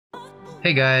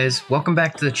Hey guys, welcome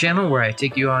back to the channel where I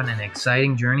take you on an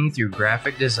exciting journey through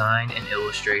graphic design and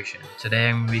illustration. Today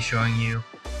I'm going to be showing you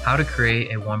how to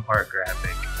create a one-part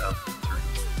graphic of 3.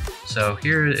 So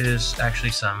here is actually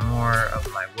some more of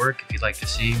my work. If you'd like to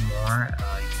see more,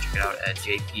 you can check it out at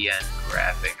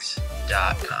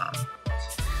jpngraphics.com.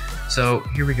 So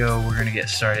here we go, we're going to get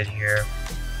started here.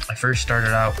 I first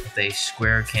started out with a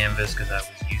square canvas because I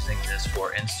was using this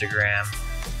for Instagram.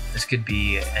 This could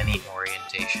be any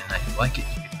orientation that you like it.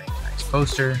 You could make a nice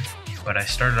poster, but I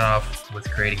started off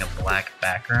with creating a black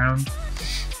background.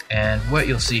 And what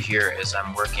you'll see here is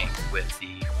I'm working with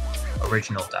the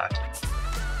original document,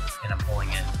 and I'm pulling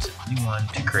in a new one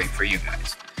to create for you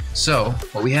guys. So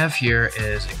what we have here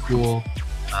is a cool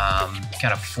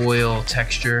kind of foil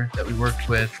texture that we worked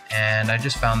with, and I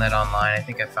just found that online. I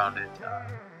think I found it,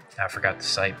 I forgot the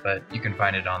site, but you can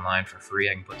find it online for free.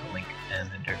 I can put the link in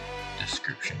the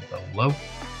description below.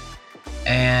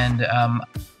 And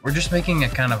we're just making a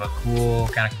kind of a cool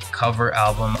kind of cover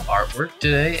album artwork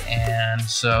today. And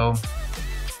so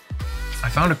I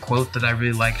found a quote that I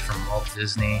really liked from Walt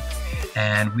Disney,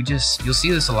 and you'll see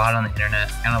this a lot on the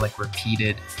internet, kind of like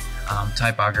repeated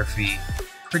typography,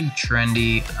 pretty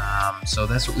trendy. So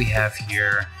that's what we have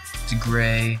here. It's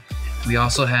gray. We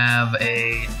also have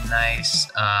a nice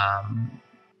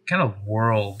kind of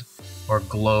world or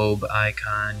globe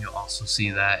icon. You'll also see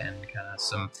that in kind of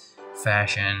some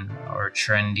fashion or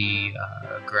trendy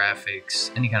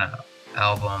graphics, any kind of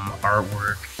album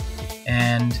artwork.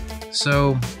 And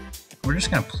so we're just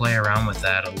gonna play around with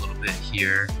that a little bit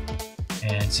here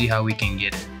and see how we can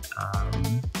get it.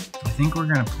 I think we're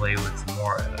gonna play with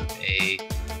more of a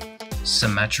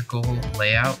symmetrical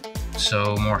layout,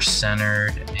 so more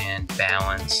centered and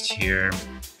balanced here.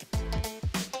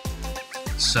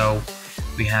 So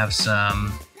we have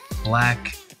some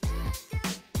black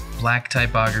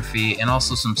typography and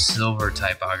also some silver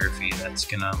typography that's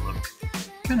gonna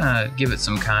give it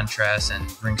some contrast and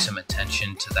bring some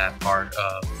attention to that part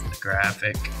of the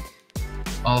graphic.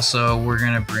 Also, we're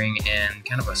gonna bring in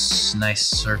kind of a nice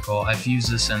circle. I've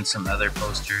used this in some other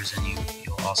posters, and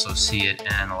you'll also see it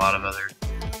in a lot of other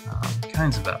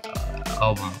kinds of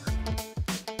album art.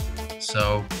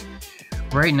 So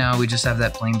right now we just have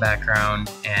that plain background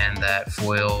and that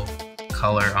foil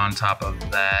color on top of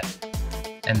that,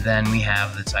 and then we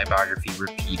have the typography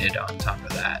repeated on top of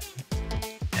that.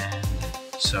 And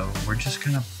so we're just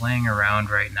kind of playing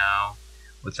around right now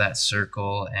with that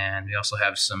circle, and we also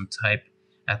have some type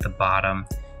at the bottom.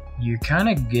 You're kind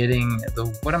of getting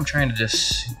what I'm trying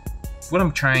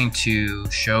to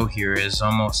show here is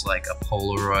almost like a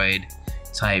Polaroid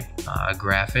type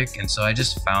graphic, and so I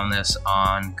just found this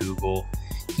on Google.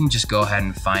 You can just go ahead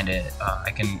and find it.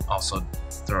 I can also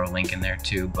throw a link in there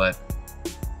too, but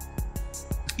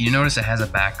you notice it has a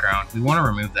background. We want to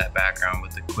remove that background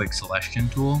with the quick selection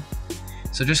tool.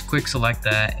 So just quick select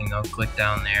that and go click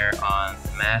down there on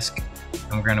the mask,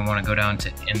 and we're going to want to go down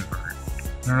to invert.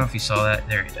 I don't know if you saw that.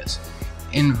 There it is.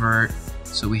 Invert.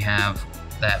 So we have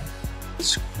that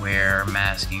square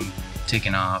masking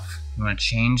taken off. You want to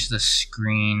change the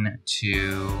screen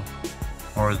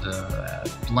or the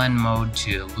blend mode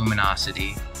to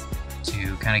luminosity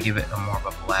to kind of give it more of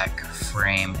a black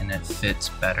frame, and it fits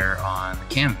better on the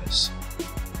canvas.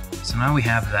 So now we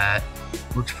have that.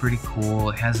 Looks pretty cool.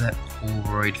 It has that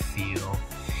Polaroid feel.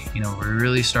 You know, we're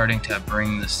really starting to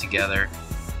bring this together.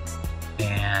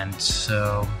 And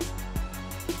so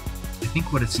I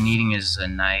think what it's needing is a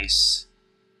nice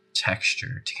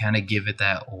texture to kind of give it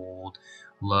that old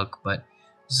look, but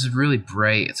this is really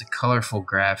bright. It's a colorful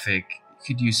graphic. You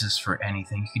could use this for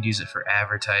anything. You could use it for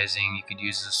advertising. You could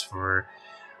use this for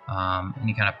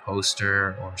any kind of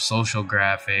poster or social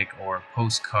graphic or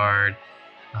postcard.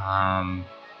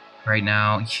 Right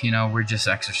now, you know, we're just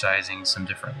exercising some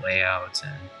different layouts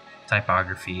and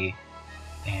typography,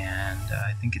 and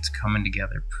I think it's coming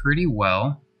together pretty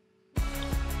well.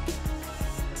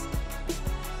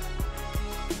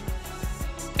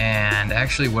 And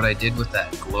actually what I did with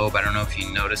that globe, I don't know if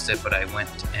you noticed it, but I went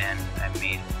and I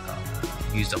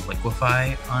used a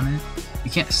liquify on it. You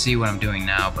can't see what I'm doing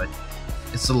now, but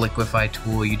it's the liquify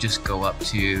tool. You just go up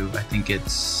to, I think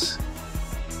it's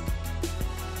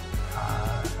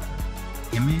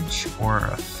image or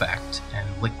effect, and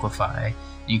liquify, and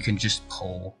you can just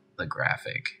pull the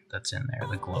graphic that's in there,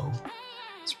 the globe.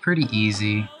 It's pretty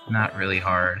easy, not really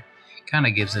hard. Kind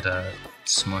of gives it a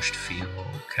smushed feel,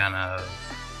 kind of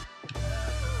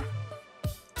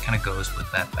goes with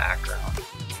that background,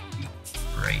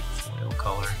 bright foil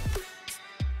color.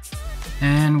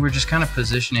 And we're just kind of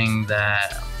positioning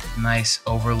that nice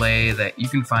overlay that you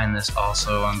can find this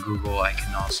also on Google. I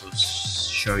can also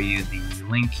show you the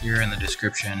link here in the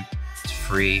description. It's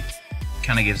free.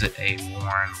 Kind of gives it a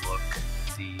worn look.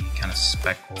 The kind of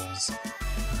speckles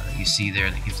that you see there,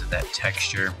 that gives it that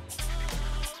texture.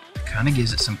 Kind of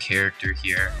gives it some character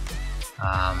here.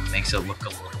 Makes it look a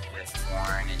little bit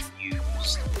worn and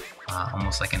used,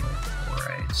 almost like an old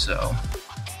chloride. So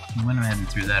I went ahead and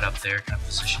threw that up there, kind of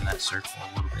position that circle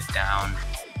a little bit down.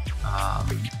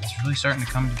 It's really starting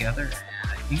to come together,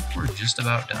 and I think we're just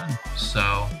about done.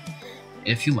 So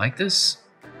if you like this,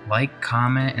 like,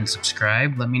 comment, and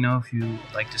subscribe. Let me know if you'd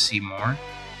like to see more.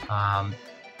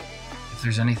 If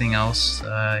there's anything else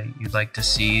you'd like to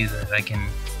see that I can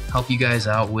help you guys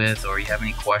out with, or you have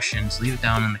any questions, leave it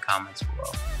down in the comments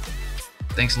below.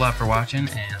 Thanks a lot for watching,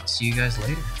 and I'll see you guys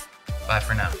later. Bye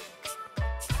for now.